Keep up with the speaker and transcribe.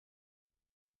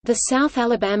The South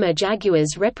Alabama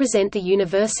Jaguars represent the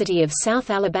University of South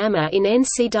Alabama in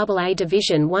NCAA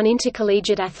Division I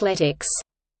intercollegiate athletics.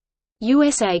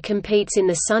 USA competes in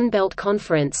the Sun Belt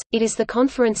Conference. It is the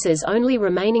conference's only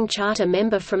remaining charter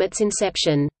member from its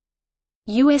inception.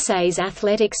 USA's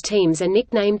athletics teams are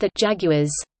nicknamed the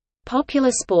Jaguars. Popular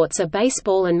sports are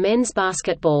baseball and men's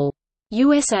basketball.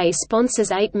 USA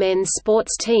sponsors 8 men's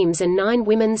sports teams and 9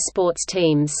 women's sports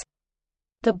teams.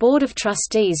 The Board of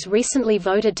Trustees recently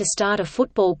voted to start a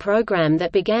football program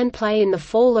that began play in the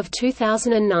fall of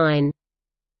 2009.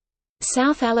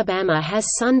 South Alabama has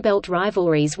Sun Belt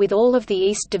rivalries with all of the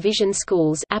East Division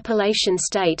schools: Appalachian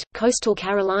State, Coastal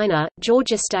Carolina,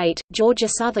 Georgia State, Georgia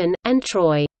Southern, and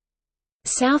Troy.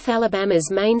 South Alabama's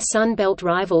main Sun Belt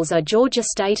rivals are Georgia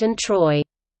State and Troy.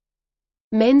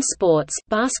 Men's sports: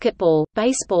 basketball,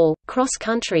 baseball,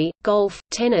 cross-country, golf,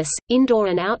 tennis, indoor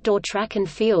and outdoor track and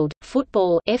field,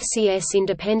 football FCS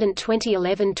Independent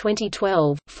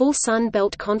 2011-2012, full Sun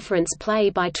Belt Conference play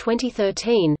by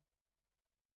 2013.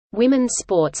 Women's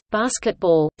sports: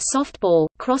 basketball, softball,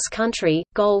 cross-country,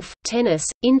 golf, tennis,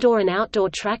 indoor and outdoor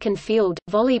track and field,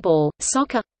 volleyball,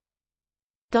 soccer.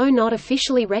 Though not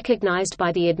officially recognized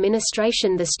by the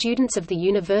administration, the students of the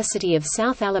University of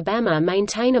South Alabama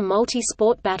maintain a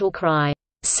multi-sport battle cry,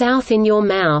 "South in your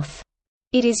mouth."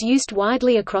 It is used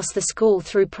widely across the school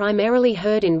through primarily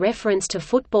heard in reference to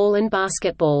football and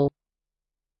basketball.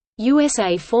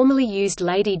 USA formerly used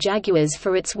Lady Jaguars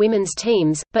for its women's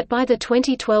teams, but by the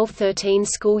 2012-13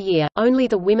 school year, only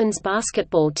the women's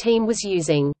basketball team was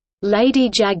using Lady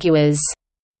Jaguars.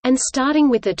 And starting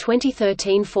with the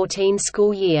 2013-14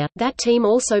 school year, that team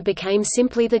also became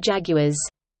simply the Jaguars.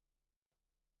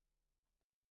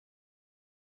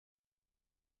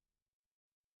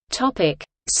 Topic: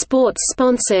 Sports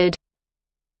sponsored.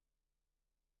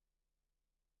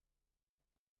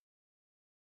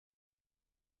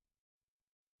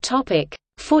 Topic: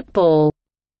 Football.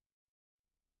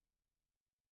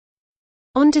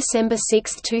 On December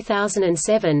 6,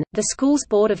 2007, the school's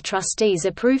Board of Trustees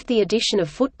approved the addition of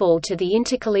football to the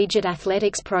intercollegiate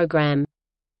athletics program.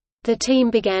 The team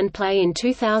began play in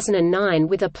 2009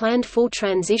 with a planned full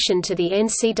transition to the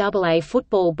NCAA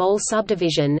Football Bowl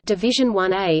subdivision Division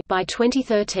 1A by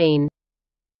 2013.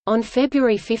 On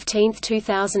February 15,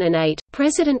 2008,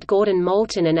 President Gordon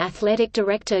Moulton and Athletic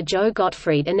Director Joe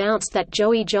Gottfried announced that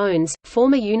Joey Jones,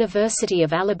 former University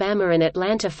of Alabama and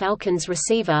Atlanta Falcons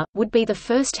receiver, would be the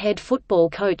first head football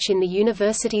coach in the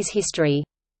university's history.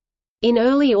 In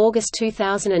early August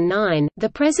 2009, the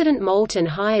President Moulton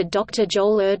hired Dr.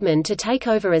 Joel Erdman to take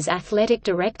over as athletic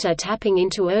director, tapping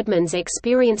into Erdman's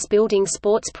experience building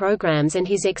sports programs and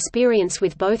his experience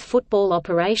with both football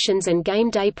operations and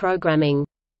game day programming.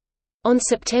 On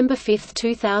September 5,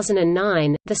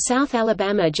 2009, the South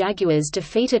Alabama Jaguars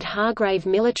defeated Hargrave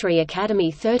Military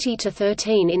Academy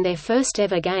 30-13 in their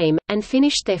first-ever game, and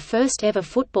finished their first-ever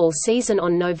football season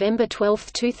on November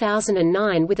 12,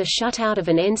 2009 with a shutout of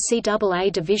an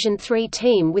NCAA Division III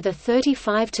team with a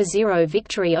 35-0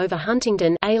 victory over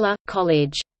Huntingdon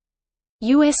College.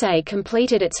 USA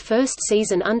completed its first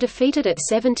season undefeated at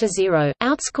 7-0,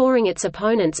 outscoring its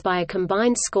opponents by a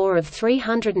combined score of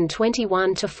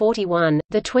 321-41.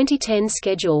 The 2010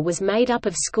 schedule was made up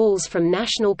of schools from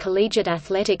National Collegiate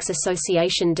Athletics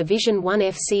Association Division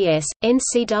I FCS,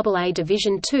 NCAA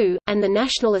Division II, and the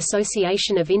National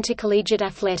Association of Intercollegiate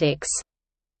Athletics.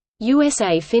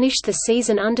 USA finished the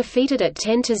season undefeated at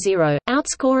 10-0,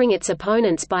 outscoring its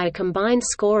opponents by a combined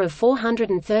score of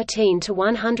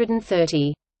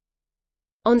 413-130.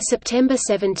 On September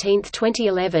 17,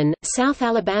 2011, South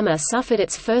Alabama suffered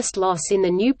its first loss in the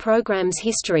new program's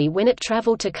history when it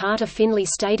traveled to Carter Finley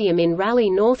Stadium in Raleigh,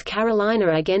 North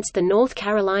Carolina against the North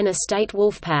Carolina State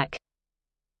Wolfpack.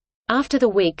 After the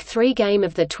Week 3 game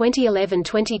of the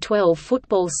 2011-2012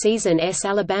 football season,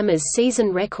 Alabama's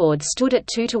season record stood at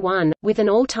 2-1, with an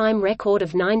all-time record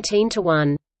of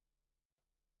 19-1.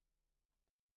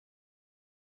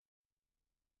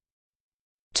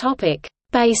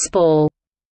 Baseball.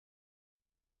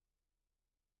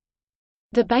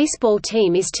 The baseball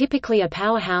team is typically a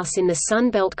powerhouse in the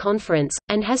Sun Belt Conference,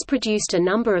 and has produced a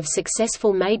number of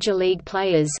successful major league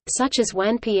players, such as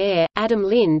Juan Pierre, Adam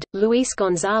Lind, Luis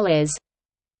Gonzalez,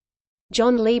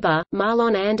 John Lieber,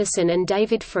 Marlon Anderson and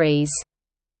David Freese.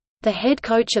 The head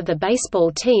coach of the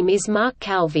baseball team is Mark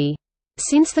Calvi.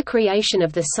 Since the creation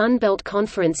of the Sun Belt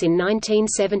Conference in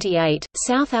 1978,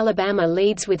 South Alabama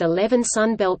leads with 11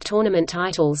 Sun Belt tournament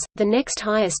titles, the next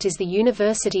highest is the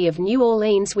University of New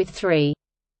Orleans with 3.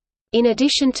 In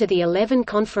addition to the 11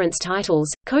 conference titles,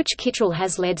 Coach Kittrell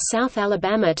has led South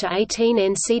Alabama to 18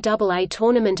 NCAA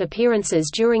tournament appearances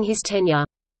during his tenure.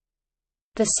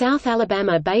 The South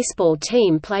Alabama baseball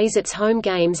team plays its home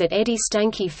games at Eddie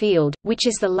Stanky Field, which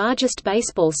is the largest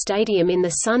baseball stadium in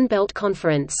the Sun Belt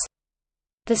Conference.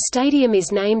 The stadium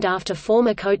is named after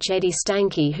former coach Eddie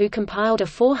Stanky, who compiled a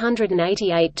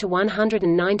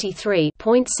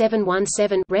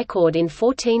 488-193.717 record in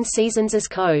 14 seasons as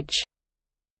coach.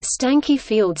 Stanky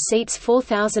Field seats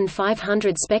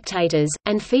 4,500 spectators,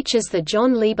 and features the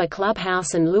John Lieber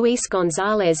Clubhouse and Luis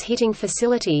Gonzalez hitting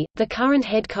facility. The current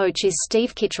head coach is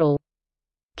Steve Kittrell.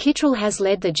 Kittrell has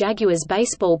led the Jaguars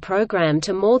baseball program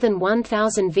to more than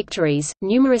 1,000 victories,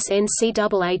 numerous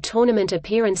NCAA tournament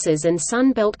appearances and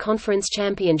Sun Belt Conference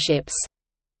championships.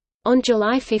 On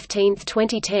July 15,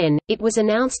 2010, it was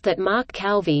announced that Mark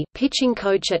Calvi, pitching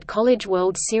coach at College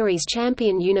World Series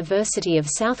champion University of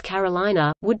South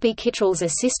Carolina, would be Kittrell's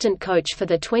assistant coach for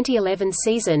the 2011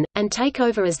 season, and take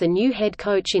over as the new head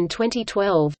coach in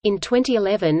 2012. In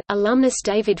 2011, alumnus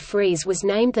David Freese was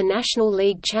named the National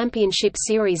League Championship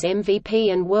Series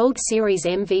MVP and World Series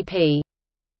MVP.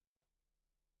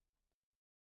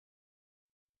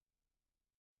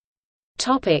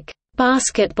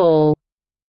 Basketball.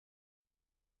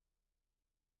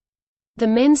 The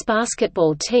men's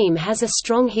basketball team has a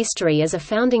strong history as a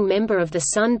founding member of the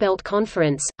Sun Belt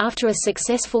Conference. After a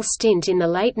successful stint in the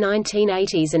late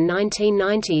 1980s and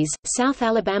 1990s, South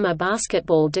Alabama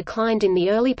basketball declined in the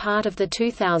early part of the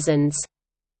 2000s.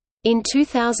 In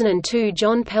 2002,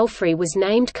 John Pelfrey was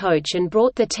named coach and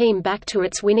brought the team back to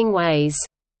its winning ways.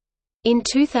 In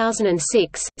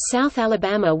 2006, South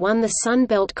Alabama won the Sun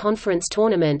Belt Conference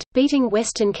tournament, beating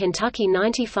Western Kentucky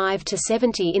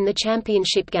 95-70 in the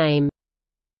championship game.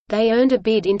 They earned a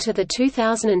bid into the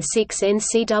 2006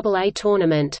 NCAA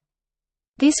tournament.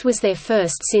 This was their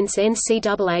first since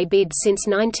NCAA bid since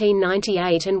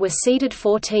 1998 and were seeded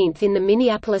 14th in the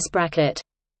Minneapolis bracket.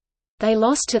 They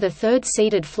lost to the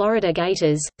third-seeded Florida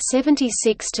Gators,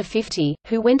 76-50,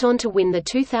 who went on to win the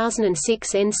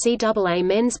 2006 NCAA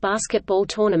men's basketball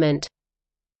tournament.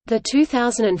 The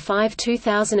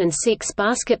 2005–2006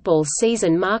 basketball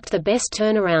season marked the best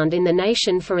turnaround in the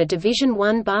nation for a Division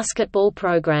I basketball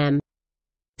program.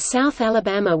 South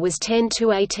Alabama was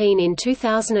 10-18 in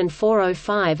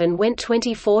 2004–05 and went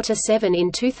 24-7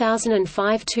 in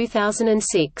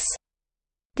 2005–2006.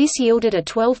 This yielded a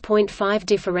 12.5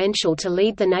 differential to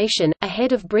lead the nation,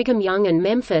 ahead of Brigham Young and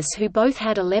Memphis, who both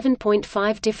had 11.5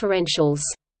 differentials.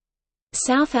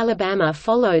 South Alabama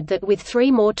followed that with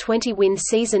 3 more 20-win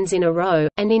seasons in a row,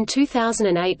 and in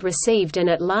 2008 received an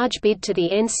at-large bid to the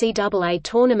NCAA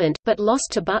tournament, but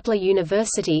lost to Butler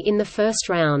University in the first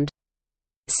round.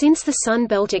 Since the Sun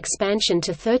Belt expansion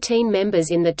to 13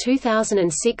 members in the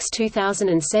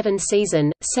 2006–2007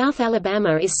 season, South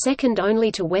Alabama is second only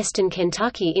to Western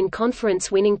Kentucky in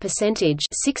conference winning percentage,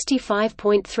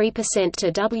 65.3%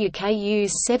 to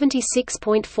WKU's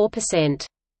 76.4%.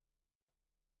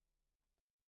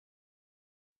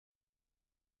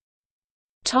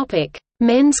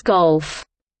 Men's golf.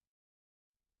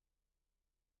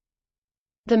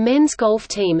 The men's golf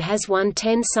team has won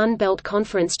 10 Sun Belt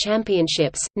Conference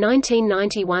championships,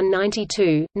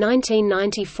 1991–92,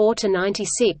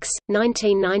 1994–96,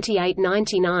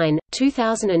 1998–99,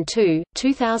 2002,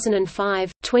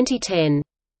 2005, 2010.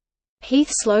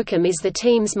 Heath Slocum is the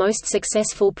team's most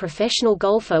successful professional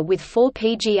golfer with 4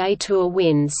 PGA Tour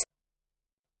wins.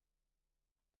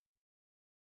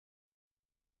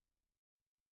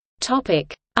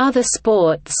 Other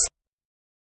sports.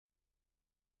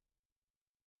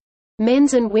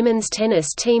 Men's and women's tennis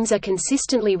teams are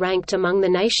consistently ranked among the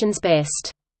nation's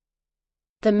best.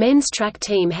 The men's track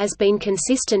team has been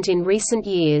consistent in recent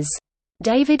years.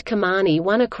 David Kamani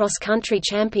won a cross-country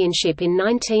championship in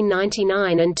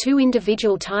 1999 and 2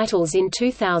 individual titles in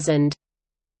 2000.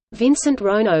 Vincent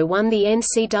Rono won the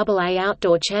NCAA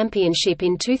Outdoor Championship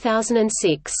in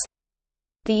 2006.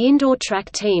 The indoor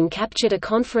track team captured a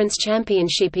conference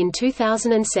championship in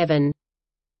 2007.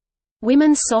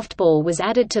 Women's softball was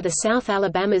added to the South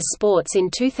Alabama's sports in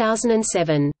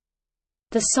 2007.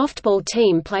 The softball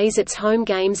team plays its home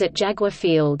games at Jaguar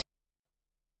Field.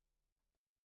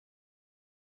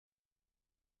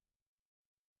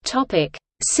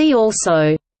 See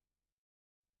also: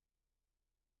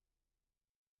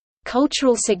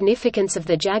 Cultural significance of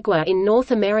the Jaguar in North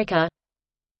America,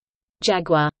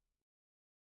 Jaguar